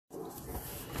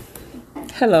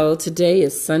Hello, today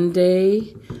is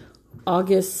Sunday,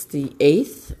 August the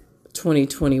 8th,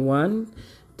 2021.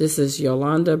 This is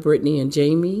Yolanda, Brittany, and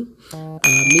Jamie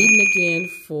meeting again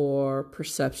for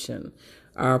Perception,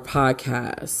 our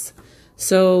podcast.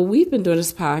 So we've been doing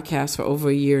this podcast for over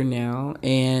a year now,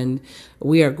 and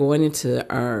we are going into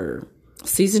our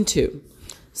season 2.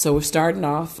 So we're starting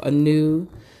off a new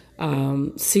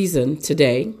season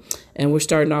today, and we're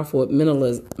starting off with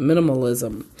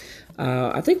minimalism.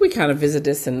 I think we kind of visited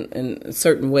this in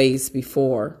certain ways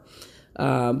before,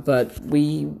 but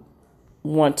we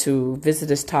want to visit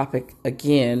this topic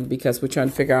again because we're trying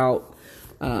to figure out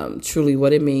truly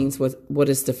what it means, what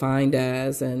it's defined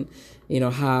as, and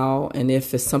how and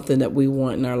if it's something that we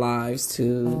want in our lives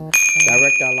to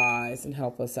direct our lives and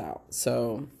help us out.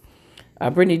 So,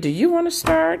 Brittany, do you want to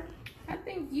start? I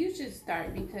think you should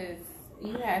start because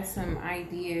you had some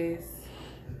ideas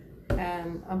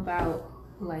about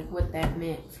like what that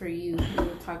meant for you. We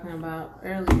were talking about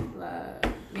early,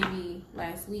 maybe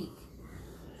last week,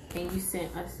 and you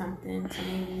sent us something, so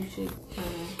maybe you should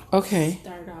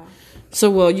start off.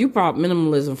 So, you brought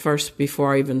minimalism first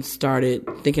before I even started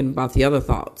thinking about the other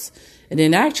thoughts. And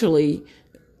then actually,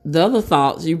 the other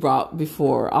thoughts you brought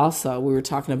before also, we were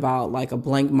talking about like a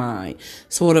blank mind,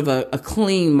 sort of a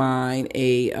clean mind,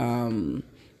 a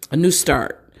new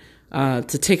start.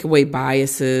 To take away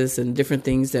biases and different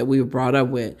things that we were brought up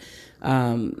with.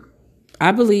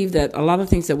 I believe that a lot of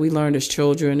things that we learned as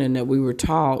children and that we were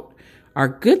taught are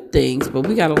good things, but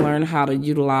we got to learn how to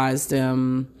utilize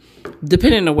them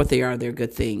depending on what they are. They're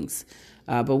good things.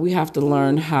 But we have to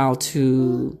learn how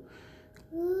to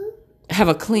have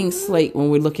a clean slate when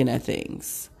we're looking at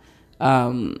things.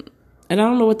 And I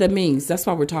don't know what that means. That's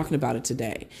why we're talking about it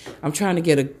today. I'm trying to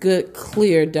get a good,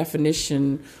 clear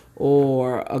definition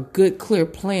or a good, clear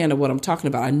plan of what I'm talking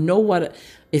about. I know what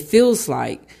it feels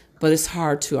like, but it's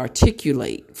hard to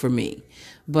articulate for me.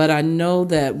 But I know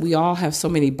that we all have so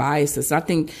many biases. I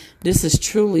think this is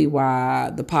truly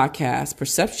why the podcast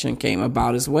Perception came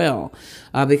about as well,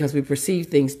 because we perceive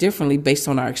things differently based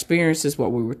on our experiences,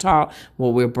 what we were taught, what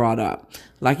we were brought up.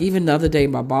 Like even the other day,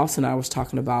 my boss and I was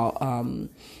talking about,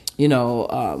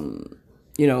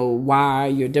 why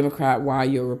you're a Democrat, why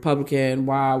you're a Republican,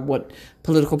 what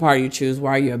political party you choose,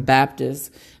 why you're a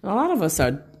Baptist. And a lot of us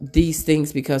are these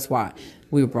things because why?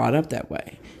 We were brought up that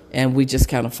way. And we just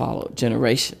kind of followed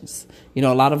generations. A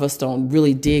lot of us don't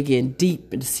really dig in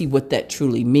deep to see what that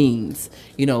truly means,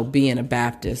 being a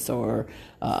Baptist or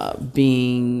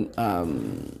being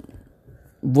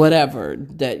whatever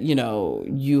that,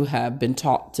 you have been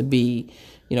taught to be,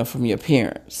 from your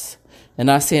parents. And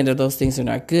not saying that those things are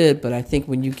not good, but I think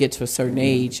when you get to a certain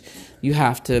age, you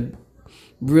have to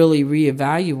really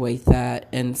reevaluate that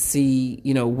and see,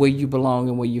 where you belong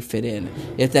and where you fit in.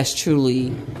 If that's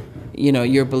truly,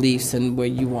 your beliefs and where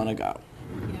you want to go.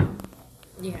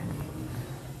 Yeah.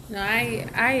 No,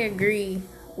 I agree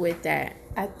with that.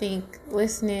 I think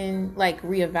listening, like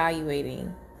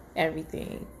reevaluating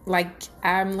everything. Like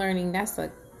I'm learning that's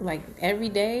like every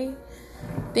day.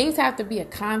 Things have to be a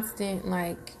constant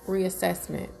like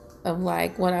reassessment of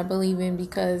like what I believe in,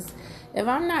 because if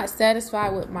I'm not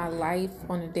satisfied with my life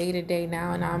on a day-to-day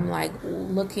now and I'm like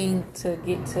looking to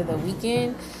get to the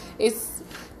weekend, it's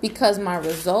because my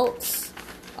results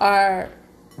are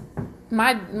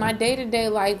my day-to-day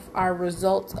life are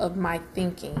results of my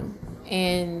thinking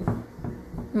and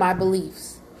my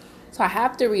beliefs. So I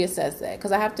have to reassess that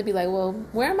because I have to be like, well,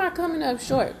 where am I coming up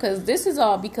short? Because this is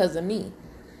all because of me.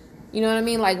 You know what I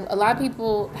mean? Like a lot of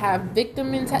people have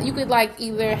victim mentality. You could like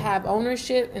either have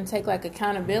ownership and take like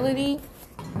accountability,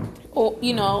 or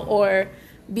or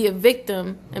be a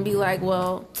victim and be like,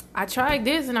 well, I tried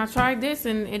this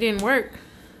and it didn't work.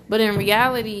 But in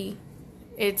reality,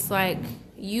 it's like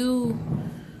you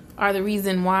are the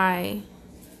reason why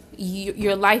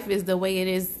your life is the way it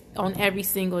is on every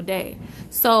single day.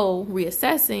 So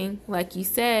reassessing, like you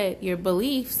said, your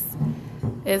beliefs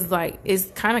is like, it's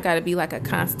kind of got to be like a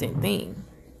constant thing,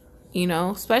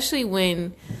 especially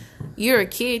when you're a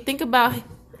kid. Think about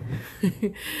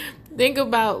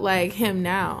like him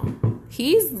now.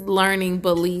 He's learning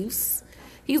beliefs.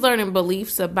 He's learning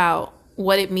beliefs about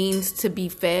what it means to be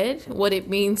fed, what it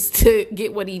means to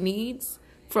get what he needs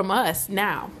from us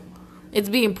now. It's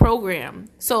being programmed.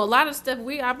 So a lot of stuff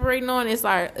we operating on it's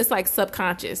like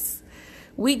subconscious.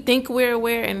 We think we're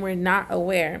aware and we're not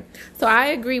aware. So I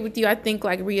agree with you. I think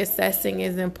like reassessing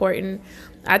is important.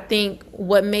 I think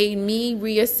what made me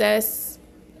reassess,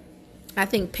 I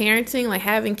think parenting, like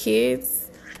having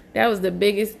kids, that was the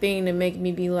biggest thing to make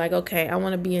me be like, okay, I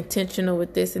want to be intentional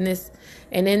with this and this.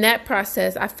 And in that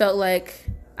process, I felt like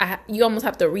you almost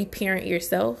have to reparent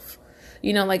yourself.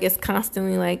 You know, like it's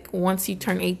constantly like once you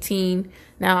turn 18,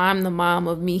 now I'm the mom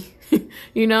of me,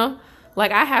 you know?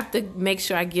 Like I have to make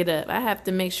sure I get up. I have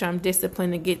to make sure I'm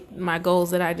disciplined to get my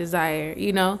goals that I desire,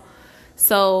 you know?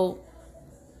 So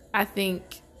I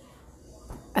think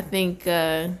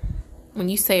when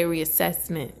you say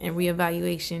reassessment and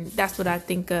reevaluation, that's what I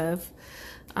think of.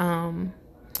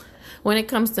 When it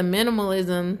comes to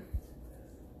minimalism,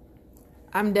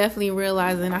 I'm definitely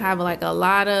realizing I have like a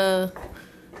lot of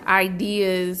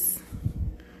ideas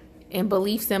and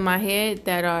beliefs in my head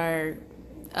that are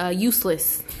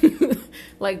useless.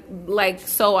 like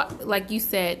you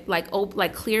said,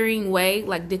 like clearing way,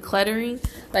 like decluttering.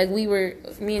 Like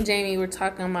me and Jamie were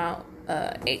talking about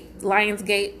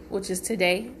Lionsgate, which is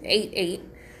today, 8/8.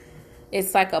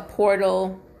 It's like a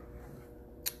portal.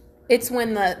 It's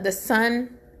when the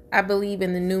sun, I believe,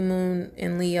 in the new moon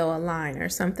in Leo align or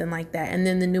something like that. And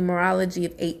then the numerology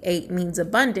of 8/8 means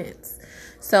abundance.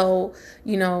 So,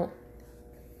 you know,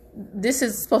 this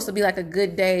is supposed to be like a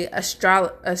good day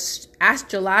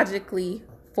astrologically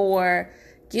for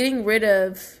getting rid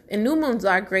of, and new moons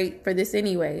are great for this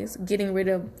anyways, getting rid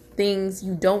of things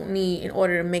you don't need in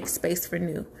order to make space for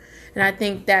new. And I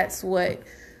think that's what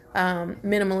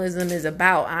minimalism is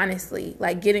about, honestly,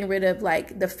 like getting rid of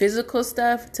like the physical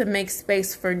stuff to make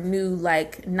space for new,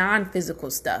 like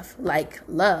non-physical stuff, like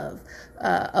love,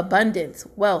 abundance,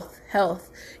 wealth, health,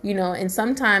 you know. And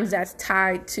sometimes that's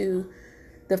tied to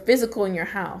the physical in your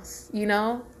house, you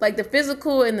know, like the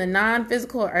physical and the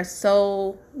non-physical are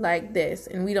so like this,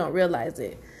 and we don't realize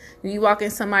it. You walk in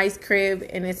somebody's crib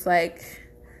and it's like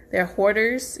they're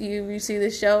hoarders. You see the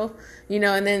show, you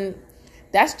know, and then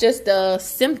that's just a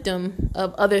symptom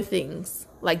of other things,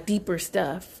 like deeper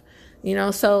stuff, you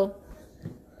know. So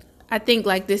I think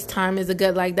like this time is a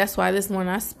good, like that's why this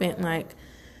morning I spent like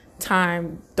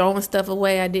time throwing stuff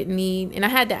away I didn't need. And I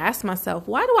had to ask myself,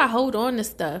 why do I hold on to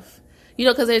stuff? You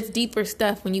know, because there's deeper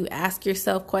stuff when you ask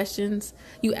yourself questions.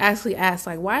 You actually ask,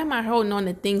 like, why am I holding on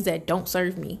to things that don't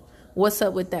serve me? What's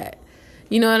up with that?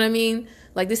 You know what I mean?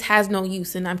 Like, this has no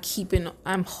use, and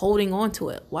I'm holding on to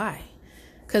it. Why?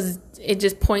 Because it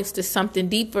just points to something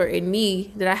deeper in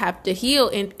me that I have to heal.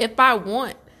 And if I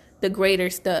want the greater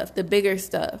stuff, the bigger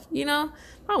stuff, you know,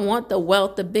 if I want the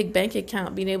wealth, the big bank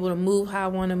account, being able to move how I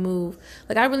want to move,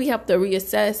 like, I really have to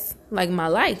reassess, like, my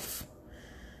life.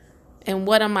 And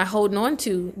what am I holding on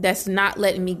to that's not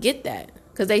letting me get that?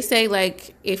 Because they say,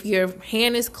 like, if your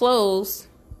hand is closed,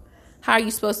 how are you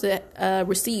supposed to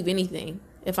receive anything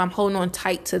if I'm holding on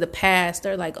tight to the past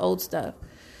or, like, old stuff?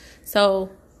 So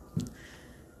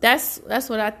that's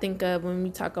what I think of when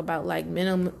we talk about, like,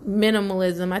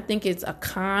 minimalism. I think it's a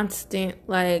constant,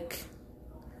 like,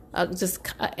 just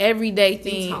a everyday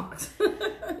thing.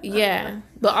 Yeah.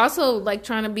 But also, like,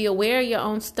 trying to be aware of your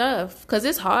own stuff, because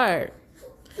it's hard.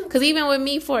 Because even with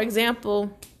me, for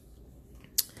example,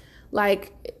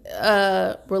 like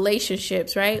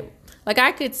relationships, right? Like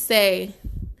I could say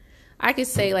like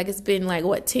it's been like,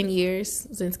 what, 10 years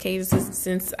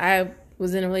since I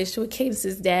was in a relationship with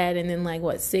Cadence's dad, and then like,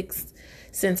 what, 6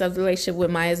 since I was in a relationship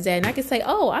with Maya's dad. And I could say,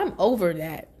 oh, I'm over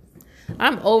that,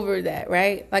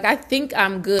 right? Like I think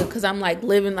I'm good because I'm like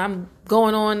living, I'm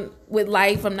going on with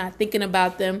life. I'm not thinking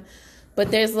about them.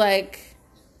 But there's like,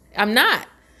 I'm not.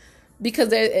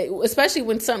 Because especially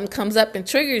when something comes up and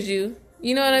triggers you,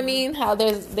 you know what I mean? How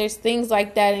there's things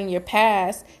like that in your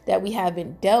past that we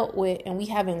haven't dealt with, and we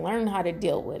haven't learned how to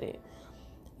deal with it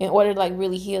in order to like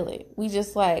really heal it. We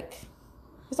just like,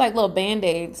 it's like little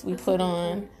Band-Aids we put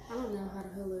on. I don't know how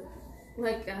to heal it.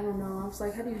 Like, I don't know. I was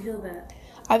like, how do you heal that?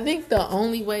 I think the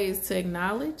only way is to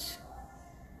acknowledge.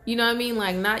 You know what I mean?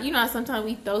 Like, not, you know how sometimes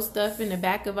we throw stuff in the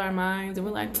back of our minds and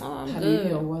we're like, oh, I'm good. How do you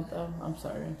heal what, though? I'm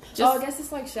sorry. I guess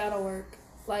it's like shadow work.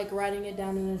 Like writing it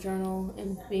down in a journal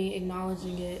and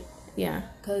acknowledging it. Yeah.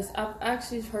 Because I've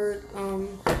actually heard,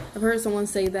 I've heard someone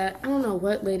say that, I don't know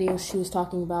what lady she was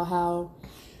talking about, how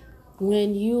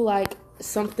when you like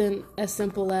something as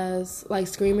simple as like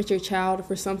scream at your child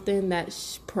for something that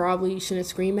probably you shouldn't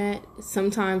scream at,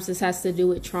 sometimes this has to do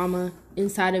with trauma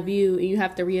inside of you, and you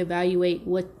have to reevaluate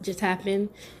what just happened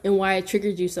and why it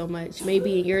triggered you so much.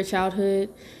 Maybe in your childhood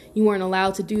you weren't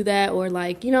allowed to do that, or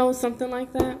like, you know, something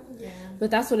like that. Yeah. But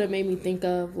that's what it made me think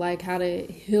of, like how to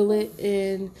heal it.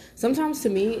 And sometimes to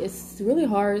me it's really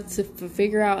hard to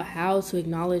figure out how to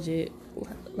acknowledge it,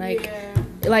 like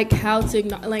like how to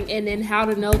like, and then how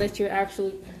to know that you're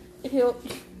actually healed,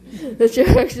 that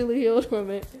you're actually healed from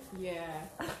it.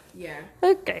 Yeah.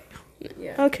 Okay.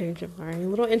 Yeah. Okay, Jamari. A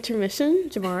little intermission,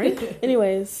 Jamari.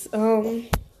 Anyways,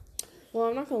 Well,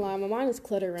 I'm not gonna lie, my mind is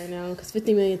cluttered right now because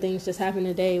 50 million things just happened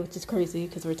today, which is crazy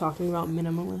because we're talking about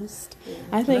minimalist. Yeah.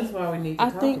 I think that's why we need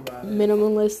to talk about it.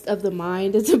 Minimalist of the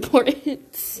mind is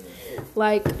important.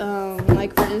 like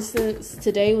for instance,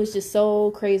 today was just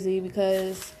so crazy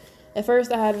because at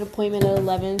first I had an appointment at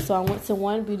 11, so I went to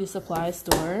one beauty supply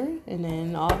store, and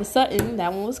then all of a sudden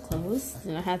that one was closed,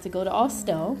 and I had to go to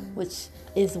Austell, which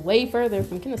is way further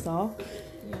from Kennesaw,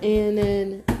 and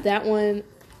then that one.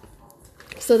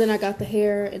 So then I got the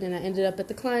hair, and then I ended up at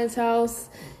the client's house,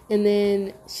 and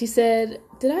then she said,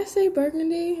 "Did I say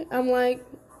burgundy?" I'm like,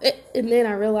 and then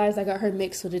I realized I got her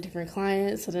mixed with a different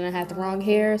client, so then I had the wrong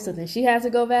hair, so then she had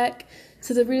to go back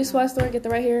to the beauty supply store and get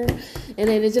the right hair, and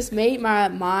then it just made my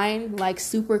mind like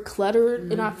super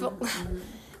cluttered, and I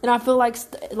feel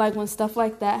like when stuff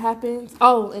like that happens.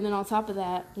 Oh, and then on top of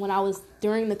that, when I was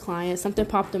during the client, something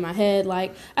popped in my head.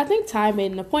 Like, I think Ty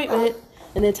made an appointment,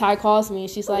 and then Ty calls me, and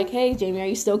she's like, "Hey, Jamie, are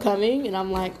you still coming?" And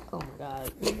I'm like, "Oh my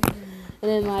god!"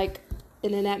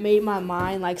 And then that made my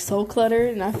mind like so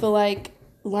cluttered, and I feel like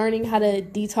learning how to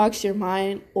detox your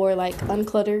mind or like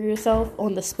unclutter yourself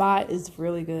on the spot is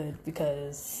really good,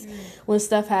 because when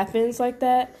stuff happens like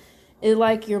that, it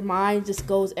like your mind just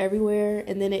goes everywhere,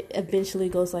 and then it eventually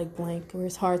goes like blank, where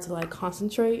it's hard to like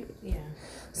concentrate. Yeah.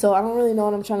 So I don't really know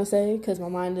what I'm trying to say because my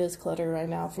mind is cluttered right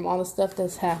now from all the stuff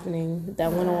that's happening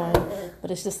that went on. But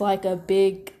it's just like a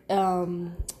big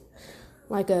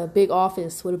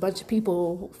office with a bunch of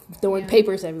people throwing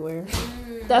papers everywhere.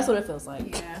 That's what it feels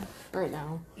like right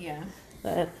now. Yeah.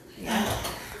 But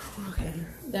Okay.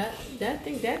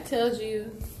 That tells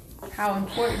you how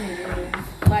important it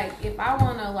is. Like, if I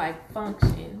want to like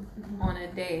function on a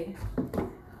day,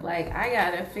 like, I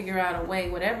gotta figure out a way,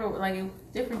 whatever, like,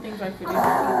 different things work for different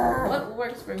people. What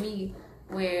works for me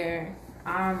where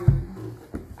I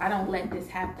don't let this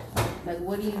happen? Like,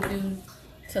 what do you do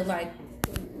to, like,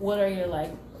 what are your,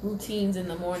 like, routines in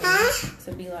the morning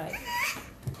to be like,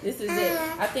 this is it?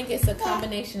 I think it's a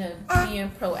combination of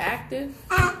being proactive,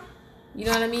 you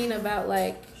know what I mean? About,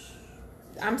 like,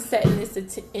 I'm setting this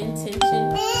intention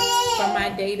for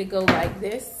my day to go like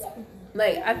this.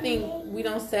 Like, I think we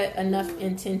don't set enough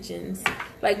intentions.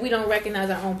 Like, we don't recognize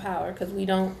our own power because we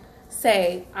don't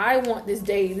say, I want this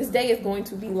day is going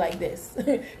to be like this,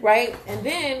 right? And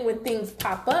then when things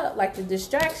pop up, like the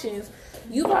distractions,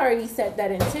 you've already set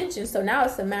that intention. So now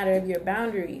it's a matter of your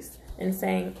boundaries and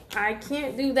saying, I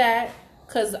can't do that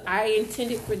because I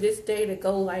intended for this day to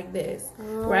go like this,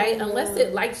 right? Unless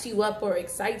it lights you up or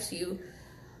excites you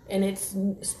and it's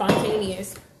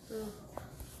spontaneous.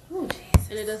 Oh,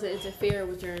 and it doesn't interfere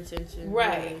with your intention.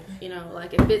 Right. You know,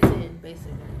 like it fits in,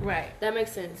 basically. Right. That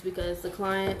makes sense because the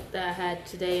client that I had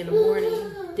today in the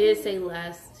morning did say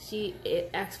she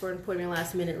asked for an appointment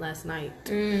last minute last night.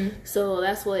 So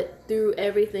that's what threw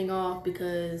everything off,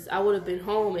 because I would have been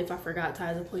home if I forgot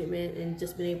Ty's appointment and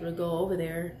just been able to go over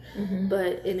there.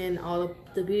 But, and then all of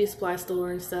the beauty supply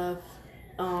store and stuff,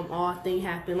 all thing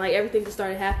happened. Like, everything just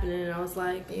started happening, and I was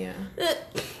like,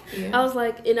 I was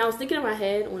like, and I was thinking in my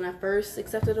head when I first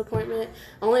accepted the appointment,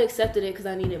 I only accepted it because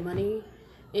I needed money.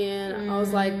 And I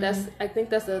was like, I think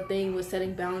that's the thing with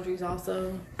setting boundaries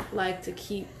also, like, to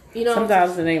keep, you know.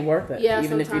 Sometimes it ain't worth it, yeah,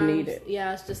 even if you need it.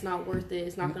 Yeah, it's just not worth it.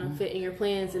 It's not going to fit in your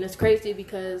plans. And it's crazy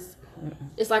because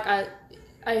it's like I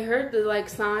heard the, like,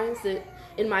 signs that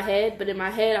in my head, but in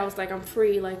my head I was like, I'm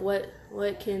free. Like, what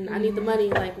can, I need the money.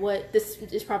 Like, what, this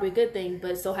is probably a good thing,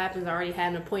 but it so happens I already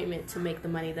had an appointment to make the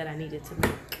money that I needed to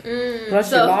make.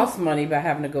 Plus you lost money by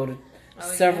having to go to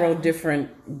several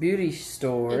different beauty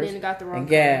stores and then got the wrong and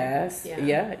gas.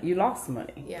 Yeah, you lost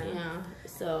money. Yeah.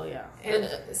 So and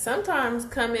sometimes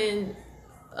coming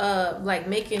like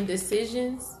making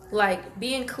decisions, like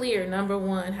being clear, number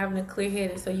one, having a clear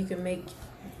head so you can make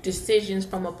decisions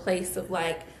from a place of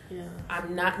like,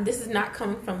 this is not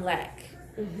coming from lack.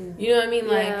 You know what I mean?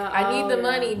 Like, I need the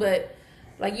money, but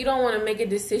like, you don't want to make a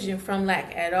decision from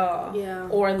lack at all.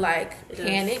 Or like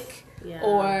panic.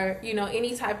 Or, you know,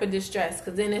 any type of distress,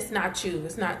 because then it's not you.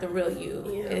 It's not the real you.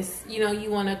 It's, you know, you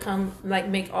want to come, like,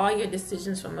 make all your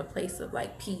decisions from a place of,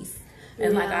 like, peace.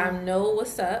 And, like, I know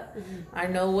what's up. I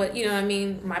know what, you know what I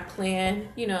mean, my plan,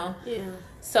 you know.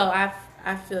 So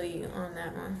I feel you on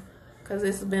that one. Because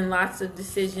it's been lots of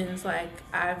decisions, like,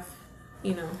 I've,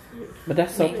 you know. But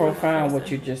that's so profound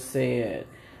what you just said.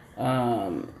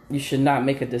 You should not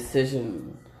make a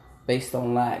decision based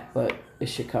on lack, but it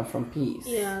should come from peace.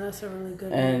 Yeah, that's a really good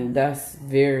one. And that's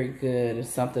very good. It's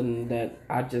something that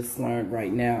I just learned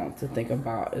right now to think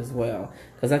about as well.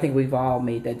 Because I think we've all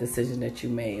made that decision that you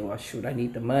made. Well, shoot, I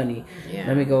need the money. Yeah.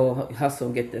 Let me go hustle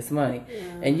and get this money.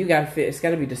 Yeah. And you got to, it's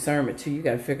got to be discernment too. You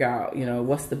got to figure out,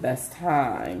 what's the best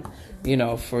time,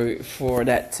 for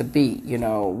that to be,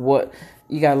 what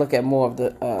you got to look at more of the,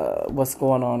 what's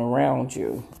going on around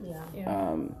you.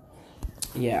 Yeah.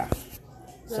 Yeah.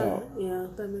 So. Yeah,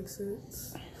 that makes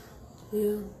sense.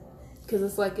 Yeah. Because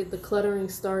it's like the cluttering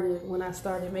started when I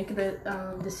started making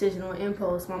a decision on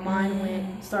impulse. My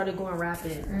mind started going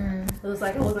rapid. It was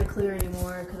like I wasn't clear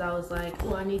anymore because I was like,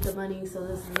 well, I need the money, so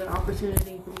this is an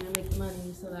opportunity for me to make the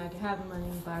money so that I can have the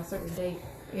money by a certain date.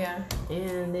 Yeah.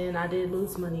 And then I did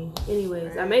lose money.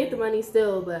 Anyways, I made the money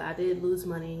still, but I did lose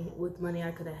money with money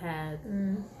I could have had.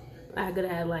 I could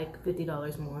have had like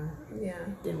 $50 more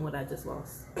than what I just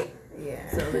lost. Yeah.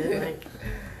 So then like...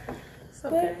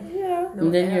 Okay. Yeah.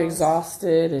 And then you're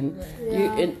exhausted, and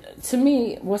and to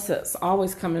me, what's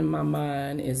always coming in my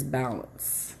mind is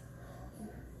balance.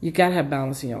 You gotta have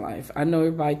balance in your life. I know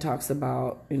everybody talks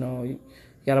about, you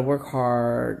gotta work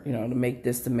hard, to make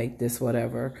this,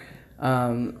 whatever.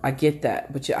 I get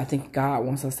that, but I think God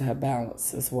wants us to have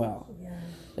balance as well. Yeah.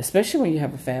 Especially when you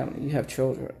have a family, you have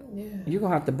children. Yeah. You're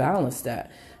gonna have to balance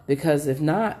that, because if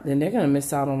not, then they're gonna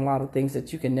miss out on a lot of things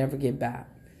that you can never get back.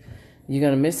 You're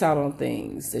going to miss out on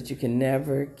things that you can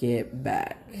never get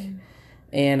back.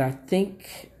 And I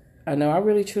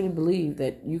really truly believe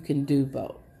that you can do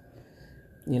both.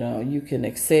 You can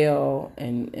excel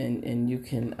and you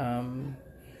can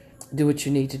do what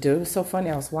you need to do. It was so funny.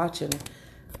 I was watching,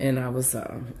 and I was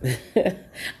I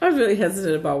was really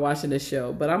hesitant about watching this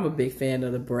show, but I'm a big fan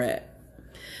of the Brett.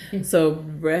 So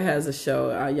Brett has a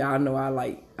show. Y'all know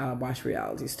I watch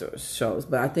reality shows,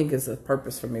 but I think it's a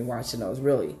purpose for me watching those.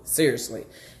 Really, seriously,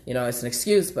 it's an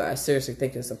excuse, but I seriously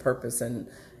think it's a purpose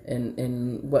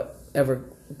in whatever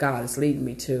God is leading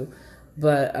me to.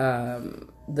 But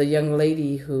the young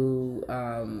lady who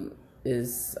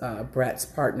is Brett's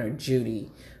partner,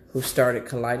 Judy, who started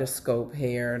Kaleidoscope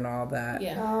Hair and all that.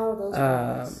 Yeah. Oh,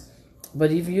 those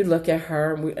but if you look at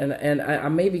her, and I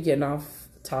may be getting off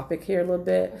topic here a little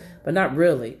bit, but not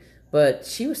really. But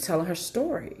she was telling her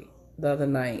story the other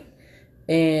night,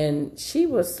 and she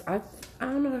was I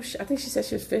don't know, I think she said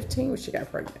she was 15 when she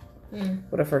got pregnant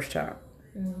with her first child.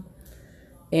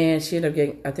 And she ended up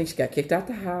getting, I think she got kicked out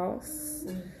the house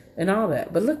and all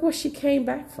that, but look what she came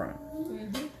back from.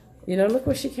 Look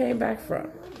what she came back from.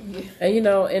 And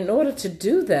in order to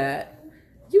do that,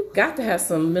 you got to have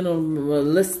some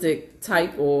minimalistic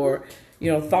type or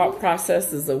thought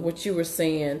processes of what you were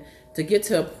saying to get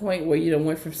to a point where you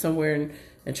went from somewhere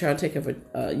and try to take up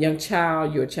a young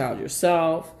child, you're a child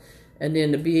yourself, and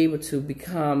then to be able to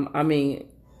become,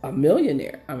 a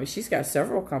millionaire. She's got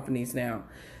several companies now,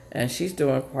 and she's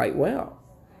doing quite well.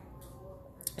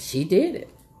 She did it.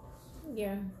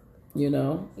 Yeah.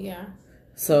 Yeah.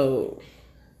 So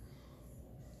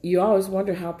you always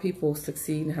wonder how people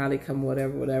succeed and how they come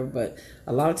whatever. But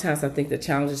a lot of times I think the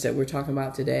challenges that we're talking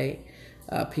about today,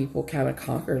 people kind of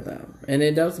conquer them. And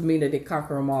it doesn't mean that they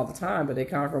conquer them all the time, but they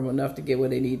conquer them enough to get what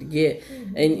they need to get.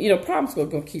 And, problems are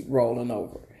going to keep rolling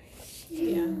over.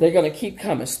 Yeah. They're going to keep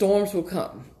coming. Storms will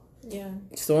come. Yeah.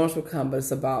 Storms will come, but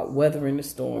it's about weathering the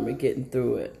storm and getting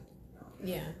through it.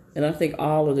 Yeah. And I think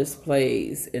all of this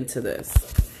plays into this.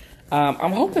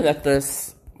 I'm hoping that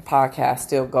this podcast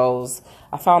still goes.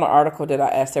 I found an article that I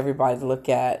asked everybody to look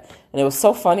at, and it was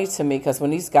so funny to me because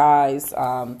when these guys,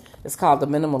 it's called The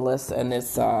Minimalist, and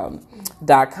it's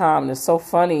 .com, and it's so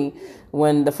funny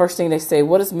when the first thing they say,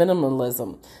 what is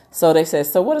minimalism? So they say,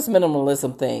 so what is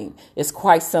minimalism thing? It's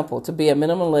quite simple. To be a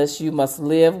minimalist, you must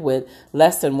live with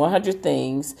less than 100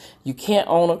 things. You can't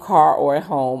own a car or a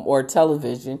home or a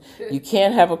television. You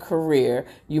can't have a career.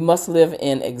 You must live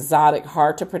in exotic,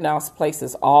 hard to pronounce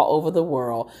places all over the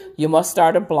world. You must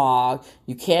start a blog.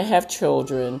 You can't have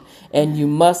children. And you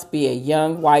must be a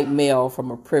young white male from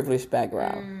a privileged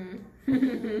background.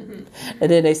 And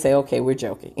then they say, okay, we're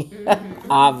joking.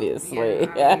 Obviously.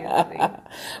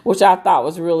 Which I thought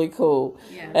was really cool.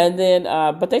 Yeah. And then,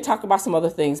 but they talk about some other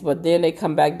things, but then they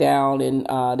come back down and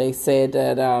they said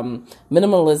that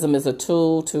minimalism is a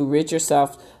tool to rid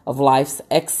yourself of life's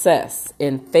excess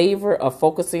in favor of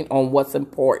focusing on what's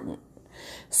important,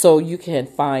 so you can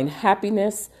find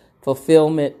happiness,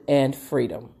 fulfillment, and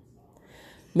freedom.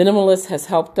 Minimalist has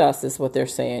helped us, is what they're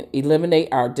saying, eliminate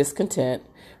our discontent,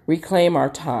 reclaim our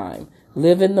time,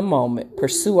 live in the moment,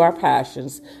 pursue our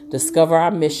passions, discover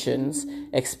our missions,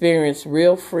 experience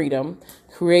real freedom,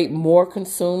 create more,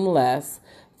 consume less,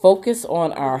 focus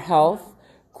on our health,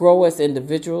 grow as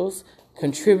individuals,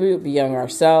 contribute beyond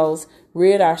ourselves,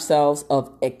 rid ourselves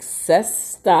of excess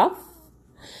stuff,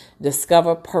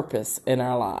 discover purpose in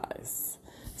our lives.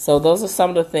 So those are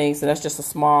some of the things, and that's just a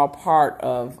small part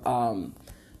of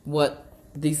what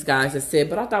these guys have said.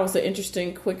 But I thought it was an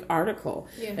interesting, quick article.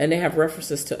 Yeah. And they have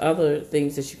references to other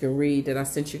things that you can read that I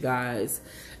sent you guys.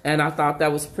 And I thought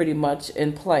that was pretty much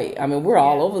in play. I mean, we're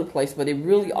all over the place, but it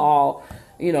really all,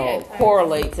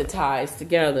 correlates and ties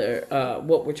together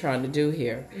what we're trying to do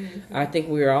here. Mm-hmm. I think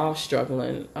we're all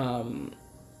struggling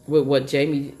with what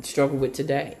Jamie struggled with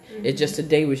today. Mm-hmm. It's just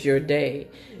today was your day,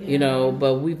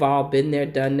 but we've all been there,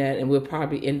 done that, and we'll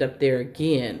probably end up there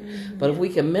again. Mm-hmm. But if we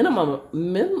can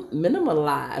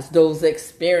minimalize those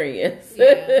experiences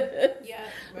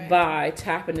right. by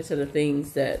tapping into the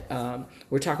things that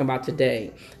we're talking about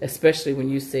today, especially when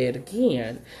you said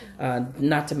again,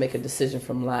 not to make a decision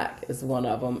from lack is one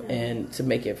of them, and to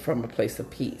make it from a place of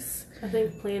peace. I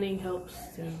think planning helps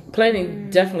too.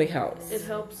 Planning definitely helps. It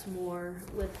helps more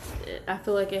I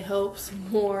feel like it helps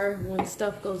more when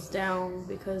stuff goes down,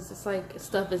 because it's like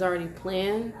stuff is already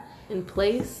planned in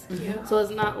place. Yeah. So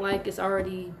it's not like it's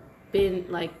already been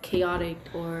like chaotic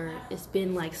or it's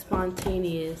been like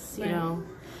spontaneous, you know.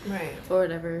 Right. Or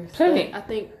whatever. Planning. So I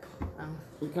think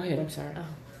Go ahead, I'm sorry.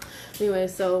 Anyway,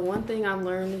 so one thing I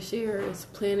learned this year is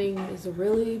planning is a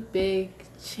really big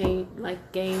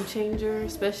game changer,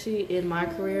 especially in my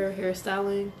career,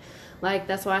 hairstyling. Like,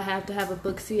 that's why I have to have a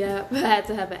Booksy app. I had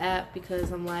to have an app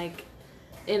because I'm like,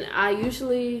 and I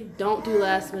usually don't do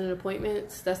last minute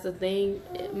appointments. That's the thing.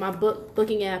 My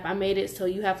booking app, I made it so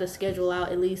you have to schedule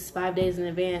out at least 5 days in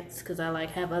advance, because I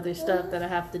like have other stuff that I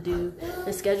have to do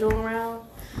and schedule around.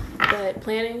 But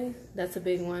planning, that's a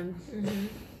big one. Mm-hmm.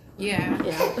 Yeah.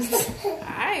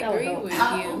 I agree with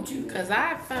you, because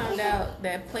I found out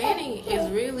that planning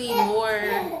is really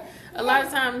more. A lot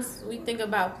of times we think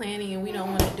about planning and we don't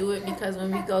want to do it, because when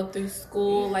we go through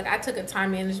school, like I took a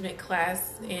time management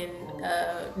class in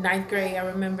 9th grade, I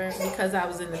remember, because I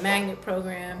was in the magnet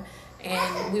program,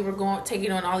 and we were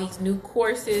taking on all these new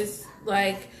courses,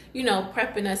 like,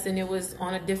 prepping us, and it was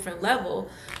on a different level.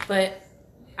 But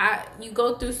you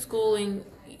go through schooling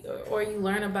or you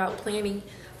learn about planning,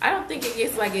 I don't think it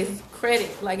gets like its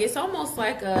credit. Like, it's almost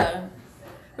like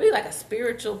really like a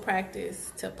spiritual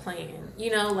practice to plan,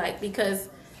 because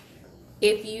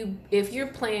if you're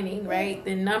planning, right,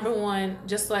 then number one,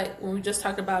 just like when we just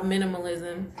talked about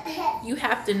minimalism, you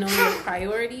have to know your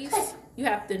priorities. You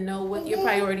have to know what your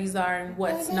priorities are and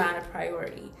what's not a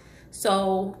priority.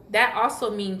 So that also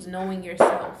means knowing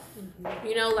yourself,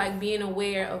 like being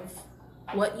aware of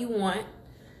what you want,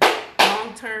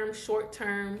 long term, short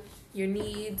term, your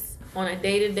needs on a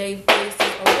day-to-day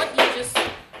basis,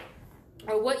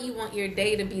 or what you want your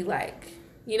day to be like.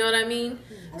 You know what I mean?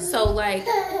 So like,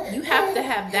 you have to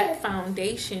have that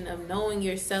foundation of knowing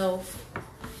yourself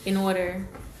in order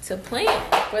to plan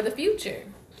for the future.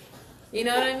 You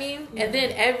know what I mean? And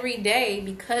then every day,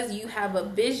 because you have a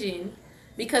vision,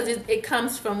 because it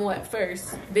comes from what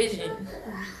first? Vision.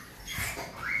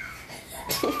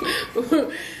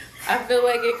 I feel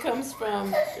like it comes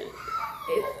from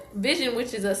vision,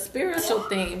 which is a spiritual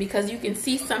thing, because you can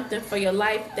see something for your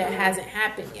life that hasn't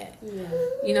happened yet. Yeah.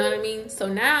 You know what I mean? So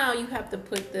now you have to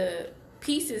put the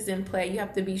pieces in play. You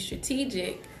have to be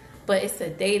strategic, but it's a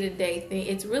day-to-day thing.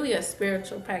 It's really a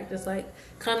spiritual practice. Like,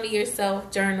 come to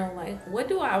yourself, journal, like, what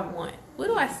do I want? What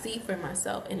do I see for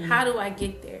myself? And how do I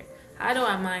get there? How do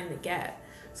I mind the gap?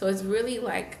 So it's really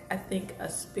like, I think, a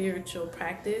spiritual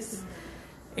practice.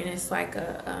 And it's like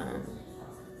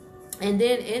and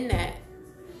then in that,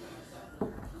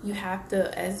 you have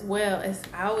to, as well as,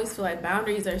 I always feel like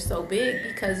boundaries are so big,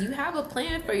 because you have a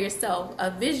plan for yourself,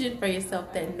 a vision for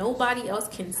yourself that nobody else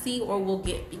can see or will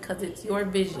get, because it's your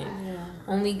vision. Yeah.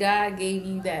 Only God gave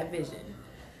you that vision.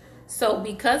 So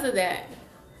because of that,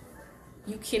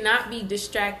 you cannot be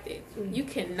distracted. Mm-hmm. You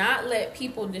cannot let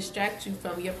people distract you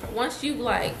from once you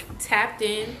tapped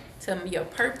in to your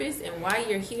purpose and why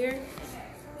you're here,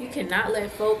 you cannot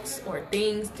let folks or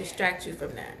things distract you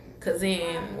from that. Because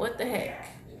then, what the heck?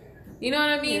 You know what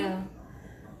I mean? Yeah.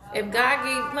 If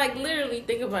God gave, literally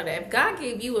think about it. If God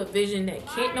gave you a vision that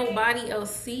can't nobody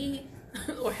else see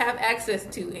or have access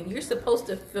to, and you're supposed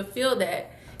to fulfill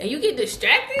that, and you get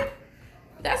distracted,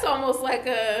 that's almost like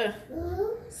a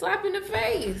slap in the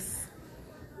face.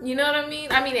 You know what I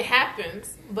mean? I mean, it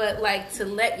happens, but to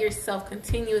let yourself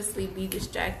continuously be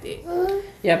distracted.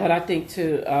 Yeah, but I think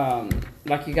too,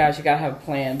 you guys, you gotta have a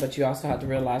plan, but you also have to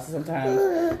realize that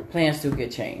sometimes plans do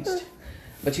get changed.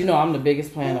 But I'm the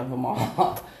biggest plan of them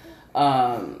all.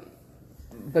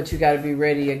 but you got to be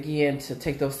ready again to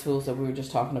take those tools that we were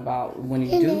just talking about when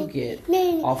you do get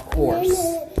off course,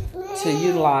 to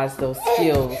utilize those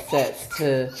skill sets,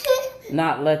 to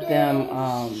not let them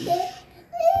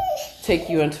take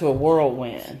you into a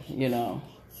whirlwind, you know.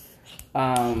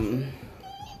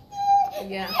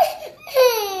 Yeah.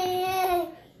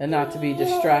 And not to be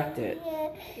distracted.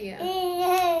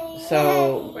 Yeah.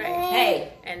 So right.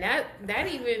 Hey, and that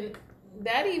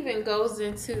even goes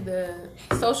into the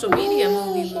social media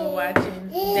movies we're watching.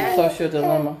 That, Social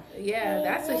Dilemma. Yeah,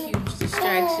 that's a huge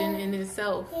distraction in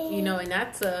itself, you know, and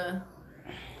that's a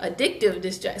addictive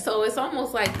distraction. So it's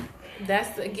almost like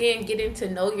that's, again, getting to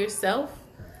know yourself,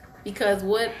 because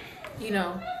what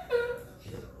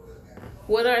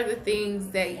are the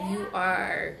things that you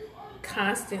are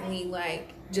constantly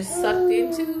like just sucked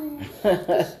into,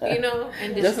 you know,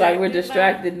 and just like we're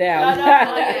distracted now.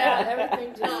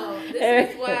 Everything just.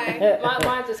 This is why my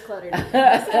mind just cluttered.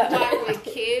 This is why with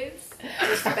kids,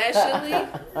 especially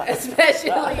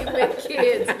with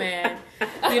kids, man.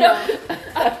 You know,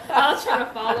 I was trying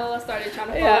to follow. I started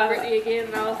trying to follow Brittany again,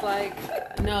 and I was like,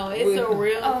 no, it's a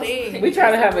real thing. We try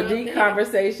to have a deep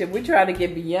conversation. We try to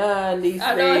get beyond these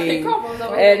things.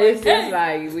 And it's just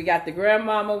like, we got the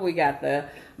grandmama, we got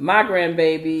my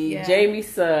grandbaby,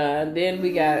 Jamie's son, then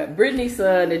we got Brittany's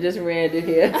son that just ran to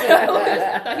here. I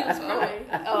thought he was crying.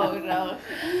 Oh no.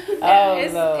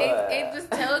 It just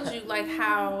tells you like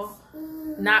how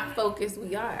not focused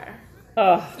we are.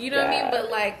 Oh, you know what I mean?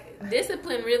 But like,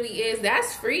 discipline really is,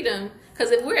 that's freedom.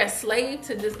 Because if we're a slave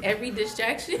to just every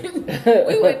distraction,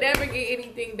 we would never get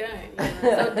anything done.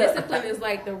 You know? So discipline is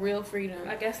like the real freedom.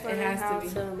 I guess learning how to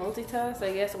multitask,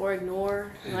 I guess, or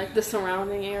ignore like the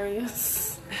surrounding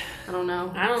areas. I don't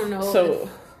know.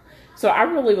 So I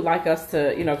really would like us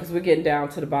to, you know, because we're getting down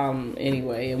to the bottom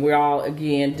anyway, and we're all,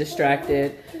 again,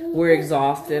 distracted. We're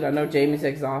exhausted. I know Jamie's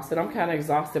exhausted. I'm kind of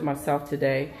exhausted myself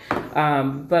today.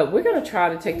 But we're going to try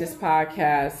to take this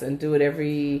podcast and do it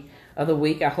every other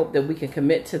week. I hope that we can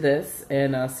commit to this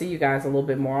and see you guys a little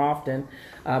bit more often.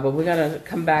 But we're going to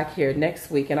come back here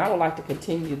next week, and I would like to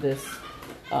continue this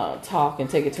talk and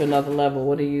take it to another level.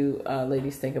 What do you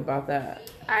ladies think about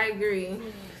that? I agree.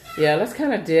 Yeah, let's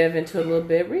kind of dive into it a little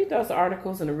bit. Read those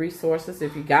articles and the resources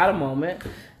if you got a moment.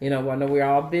 You know, I know we're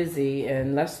all busy,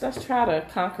 and let's try to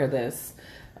conquer this.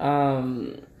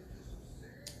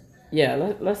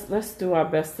 Let's do our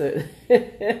best to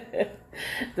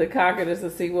to conquer this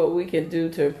and see what we can do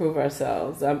to improve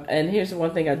ourselves. And here's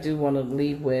one thing I do want to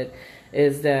leave with,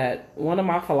 is that one of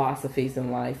my philosophies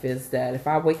in life is that if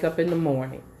I wake up in the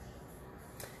morning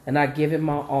and I give it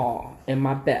my all and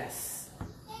my best,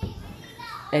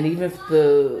 and even if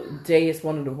the day is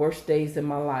one of the worst days in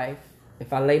my life,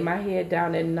 if I lay my head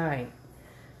down at night,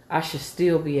 I should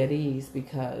still be at ease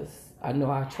because I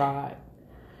know I tried.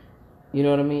 You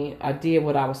know what I mean? I did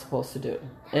what I was supposed to do.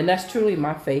 And that's truly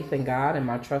my faith in God and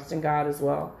my trust in God as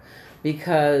well.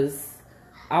 Because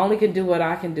I only can do what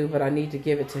I can do, but I need to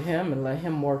give it to Him and let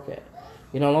Him work it.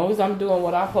 You know, as long as I'm doing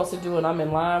what I'm supposed to do and I'm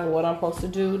in line with what I'm supposed to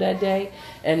do that day.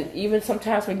 And even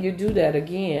sometimes when you do that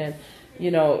again,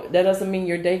 you know, that doesn't mean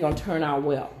your day going to turn out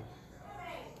well.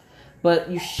 But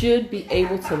you should be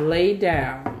able to lay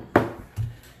down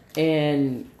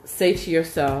and say to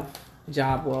yourself,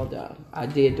 job well done. I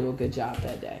did do a good job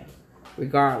that day,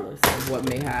 regardless of what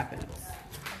may happen.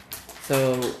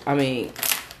 So, I mean,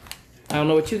 I don't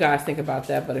know what you guys think about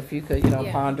that, but if you could,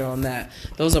 ponder on that.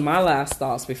 Those are my last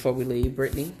thoughts before we leave.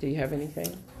 Brittany, do you have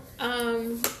anything?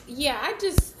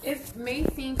 It may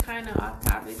seem kind of off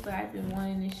topic, but I've been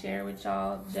wanting to share with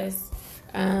y'all just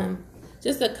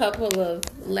a couple of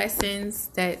lessons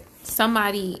that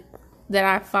somebody that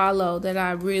I follow that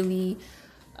I really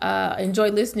enjoy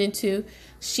listening to.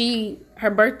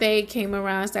 Her birthday came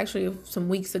around. It's actually some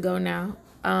weeks ago now.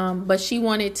 But she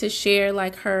wanted to share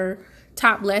like her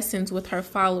top lessons with her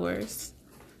followers.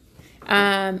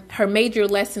 Her major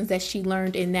lessons that she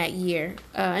learned in that year.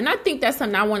 And I think that's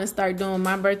something I want to start doing on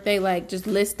my birthday, like just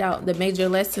list out the major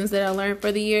lessons that I learned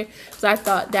for the year. So I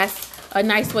thought that's a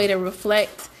nice way to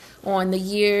reflect on the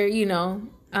year,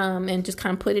 and just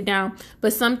kind of put it down.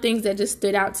 But some things that just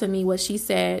stood out to me, what she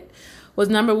said was,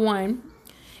 number one,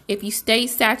 if you stay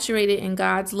saturated in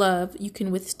God's love, you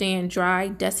can withstand dry,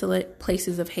 desolate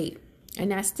places of hate.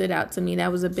 And that stood out to me.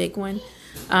 That was a big one.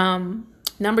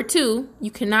 Number two, you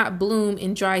cannot bloom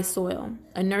in dry soil.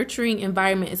 A nurturing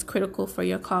environment is critical for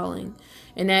your calling.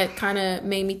 And that kind of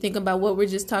made me think about what we're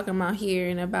just talking about here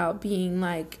and about being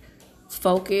like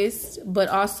focused, but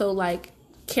also like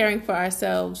caring for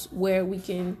ourselves, where we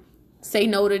can say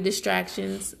no to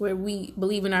distractions, where we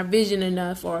believe in our vision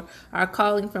enough or our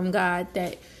calling from God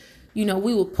that we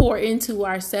will pour into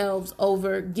ourselves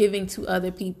over giving to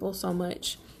other people so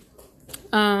much.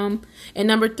 And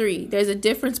number 3, there's a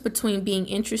difference between being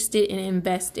interested and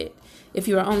invested. If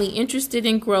you are only interested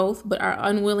in growth but are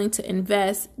unwilling to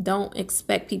invest, don't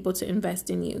expect people to invest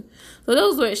in you.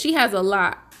 So she has a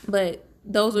lot, but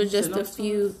those are just a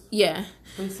few. Yeah.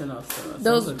 Please send those to us.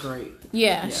 Those are great.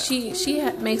 Yeah. She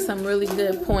makes some really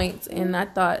good points, and I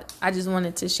thought I just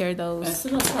wanted to share those. And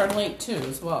send us her link too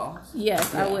as well.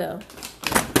 Yes, I will.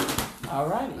 All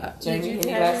righty. Jamie,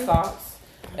 any last thoughts?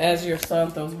 As your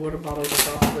son throws water bottles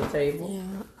across the table.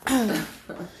 Yeah.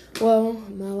 Well,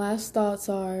 my last thoughts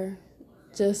are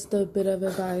just a bit of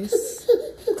advice.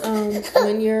 When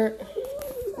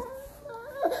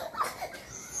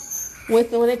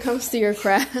it comes to your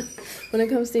craft,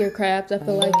 I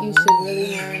feel like you should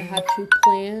really learn how to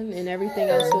plan, and everything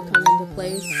else will come into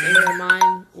place, and your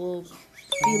mind will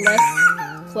be less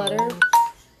cluttered.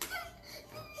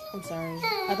 I'm sorry,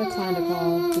 I declined a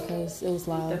call because it was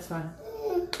loud. That's fine.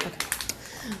 Okay.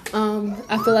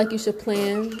 I feel like you should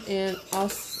plan, and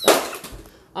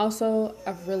also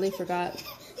I really forgot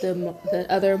the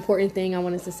other important thing I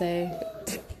wanted to say.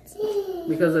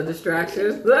 Because of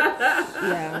distractions.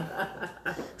 Yeah.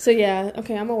 So yeah,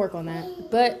 okay, I'm gonna work on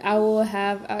that. But I will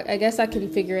have. I guess I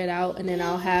can figure it out, and then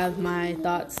I'll have my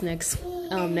thoughts next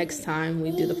time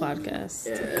we do the podcast.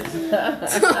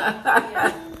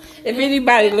 Yeah. If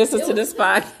anybody listens to this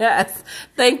podcast,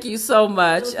 thank you so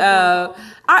much.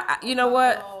 You know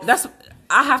what?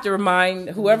 I have to remind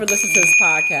whoever listens to this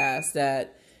podcast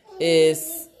that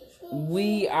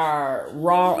we are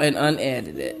raw and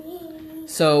unedited.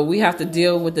 So we have to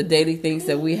deal with the daily things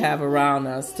that we have around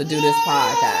us to do this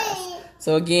podcast.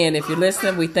 So again, if you're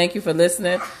listening, we thank you for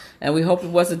listening, and we hope it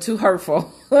wasn't too hurtful.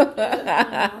 All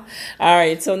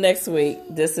right, till next week.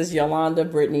 This is Yolanda,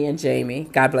 Brittany, and Jamie.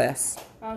 God bless.